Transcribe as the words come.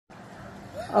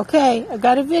Okay, I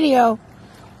got a video.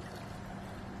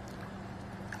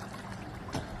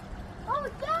 Oh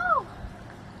no!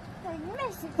 I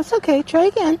missed it. That's okay. Try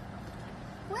again.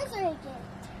 Where's it again?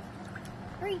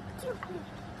 3, 2,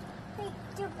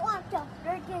 1, go.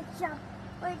 3,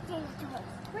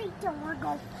 2, 1,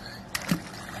 go.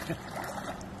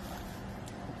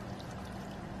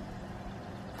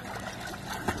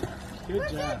 Good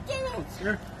job.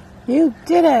 Sure. You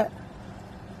did it.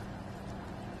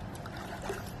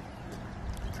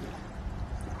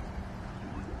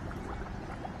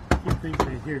 You think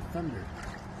I hear thunder?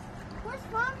 Where's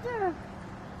thunder?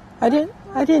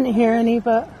 I didn't hear any,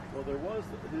 but Well, there was.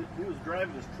 He was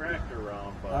driving his tractor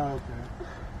around, but Oh, okay.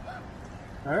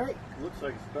 All right. looks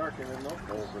like it's darkening up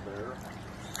over there.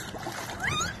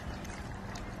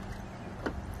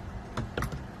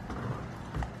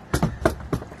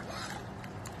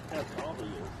 That's all he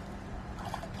is.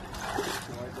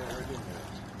 Slide that right in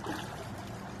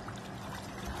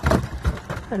there.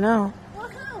 I know.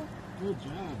 Woohoo! Good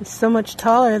job. He's so much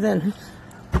taller than.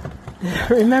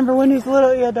 Remember when he was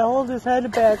little, he had to hold his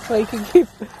head back so he could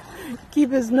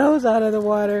keep his nose out of the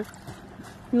water.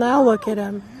 Now look at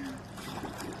him.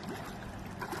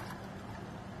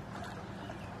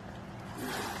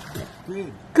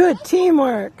 Good. Good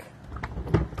teamwork.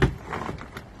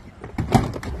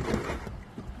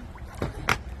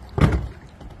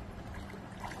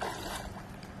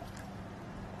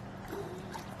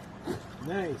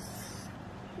 Nice.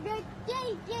 Good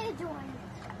one.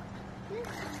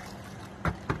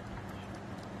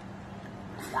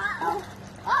 Uh-oh.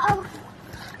 Uh-oh.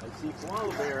 I see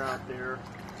koala bear out there.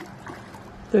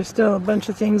 There's still a bunch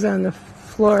of things on the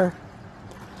floor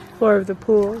of the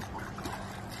pool.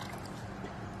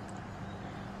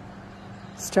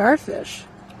 Starfish.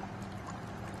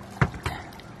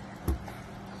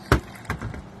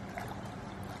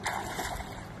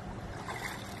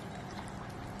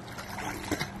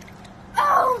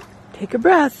 Oh! Take a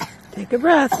breath. Take a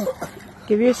breath.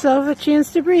 Give yourself a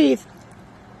chance to breathe.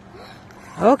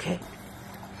 Okay.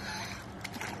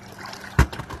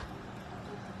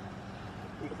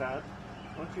 Hey, Todd,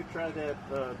 why don't you try that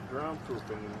drown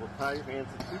proofing and we'll tie your hands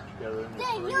and feet together and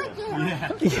Dad, we'll you're throw you in.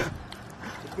 Yeah.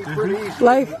 It'd be pretty easy.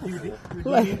 Like, That's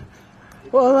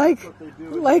what they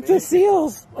do in like the Asia.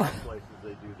 seals. A lot of places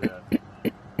they do that.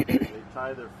 They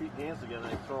tie their feet and hands together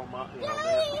and they throw them out. You know, they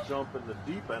have to jump in the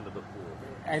deep end of the pool.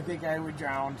 I think I would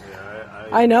drown. Yeah,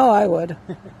 I know I would.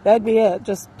 That'd be it.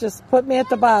 Just put me at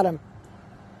the bottom.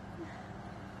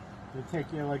 It'd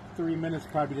take you like 3 minutes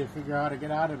probably to figure out how to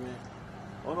get out of it.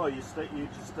 Oh no, you just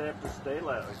have to stay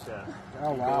like that. Oh,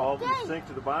 You go wow. over, you sink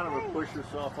to the bottom and push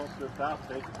yourself up to the top,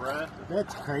 take a breath, and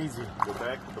That's crazy. go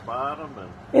back to the bottom and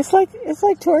It's like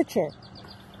torture.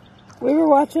 We were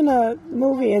watching a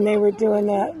movie and they were doing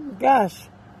that. Gosh,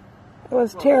 it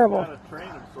was terrible. You gotta train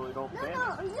them so they don't panic.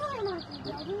 No, you're not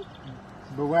Daddy.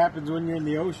 But what happens when you're in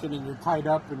the ocean and you're tied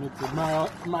up and it's a mile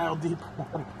deep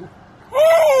water?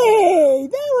 Hey,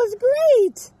 that was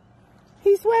great.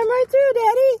 He swam right through,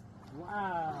 Daddy.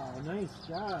 Wow, nice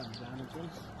job, Jonathan.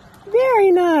 Very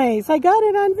nice. I got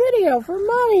it on video for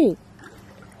Mommy.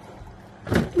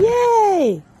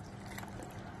 Yay!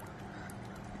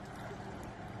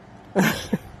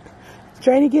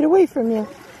 Trying to get away from you.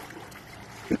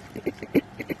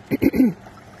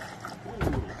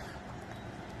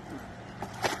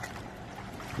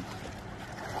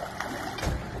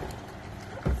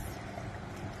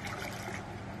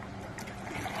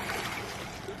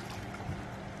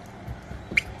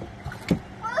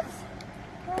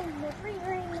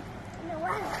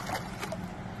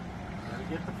 Gotta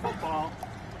get the football,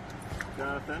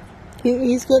 Jonathan.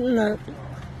 He's getting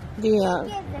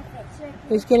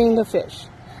he's getting the fish.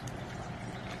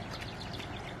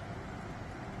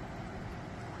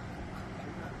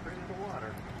 You're not afraid of the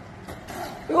water.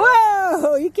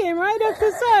 Whoa! He came right up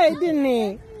the side, didn't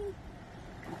he?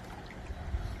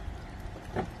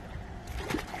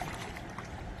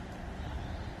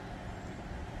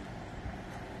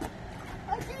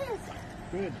 What's this?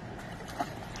 Good.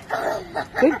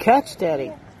 Good catch,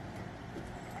 Daddy.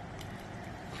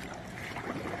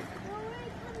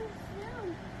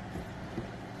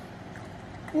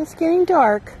 It's getting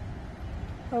dark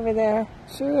over there.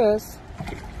 Sure is.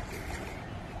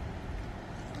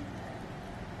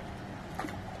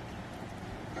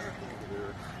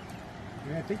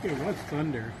 Yeah, I think it was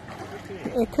thunder.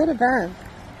 It could have been.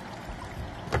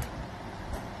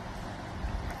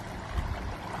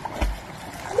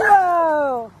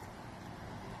 Whoa!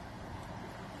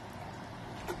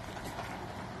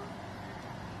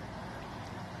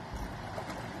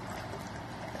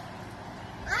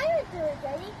 I would do it,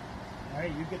 Daddy. All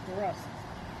right, you get the rest.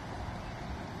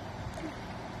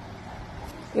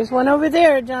 There's one over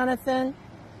there, Jonathan.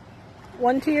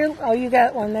 One to your... Oh, you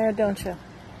got one there, don't you?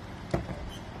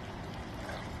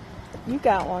 You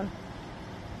got one.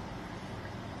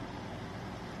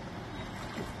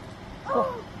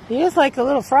 Oh, he is like a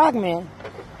little frogman.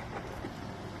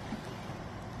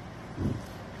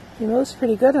 He moves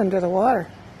pretty good under the water.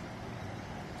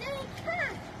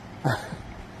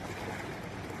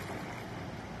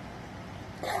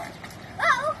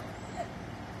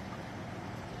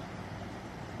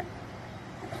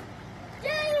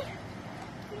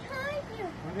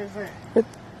 What is it?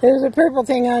 There's a purple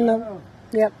thing on the... Oh.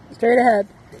 Yep, straight ahead.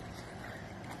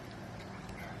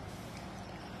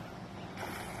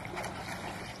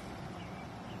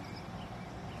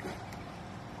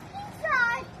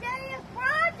 Pizza! Daddy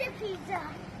brought the pizza.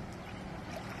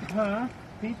 Huh?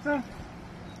 Pizza?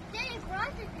 Daddy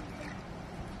brought the pizza.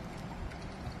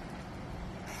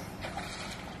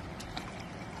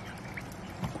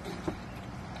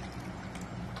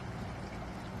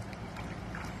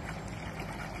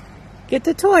 Get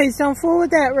the toys. Don't fool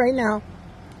with that right now.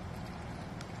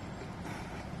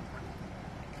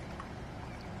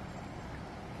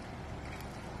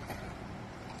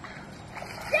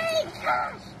 Daddy,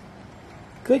 catch!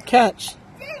 Good catch.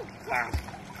 Daddy, catch!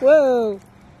 Whoa.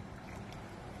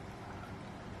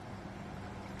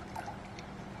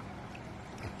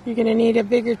 You're going to need a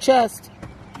bigger chest.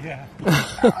 Yeah. 3,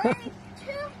 2,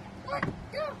 1,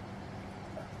 go!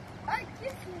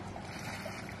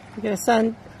 You're going to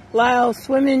send Lyle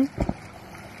swimming. He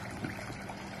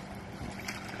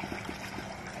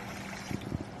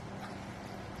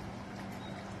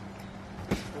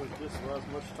just not as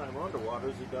much time underwater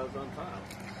as he does on top.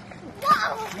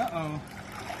 Whoa! Uh-oh.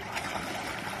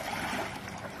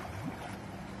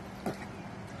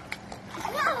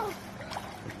 Whoa!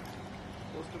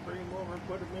 Supposed to bring him over and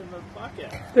put him in the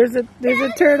bucket. There's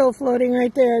a turtle floating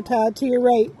right there, Todd, to your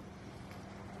right.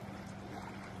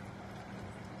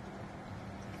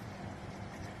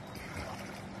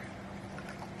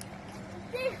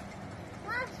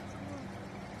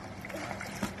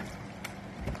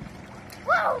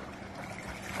 Whoa!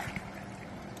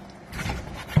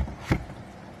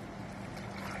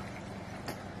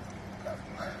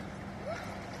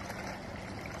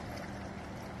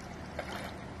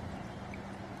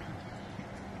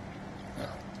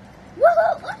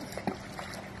 Whoa!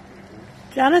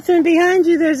 Jonathan, behind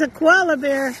you there's a koala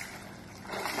bear.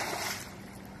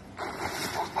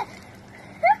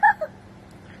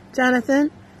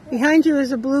 Jonathan, behind you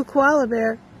is a blue koala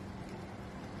bear.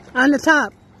 On the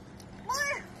top.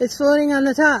 Where? It's floating on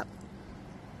the top.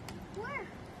 Where?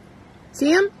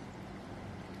 See him?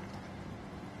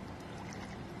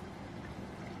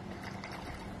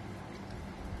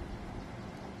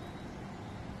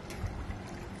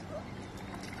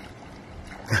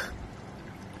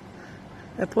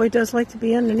 That boy does like to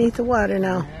be underneath the water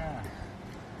now. Yeah.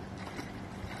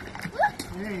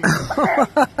 Hey.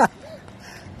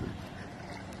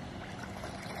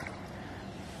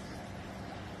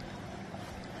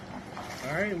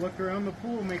 All right, look around the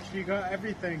pool. Make sure you got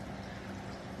everything.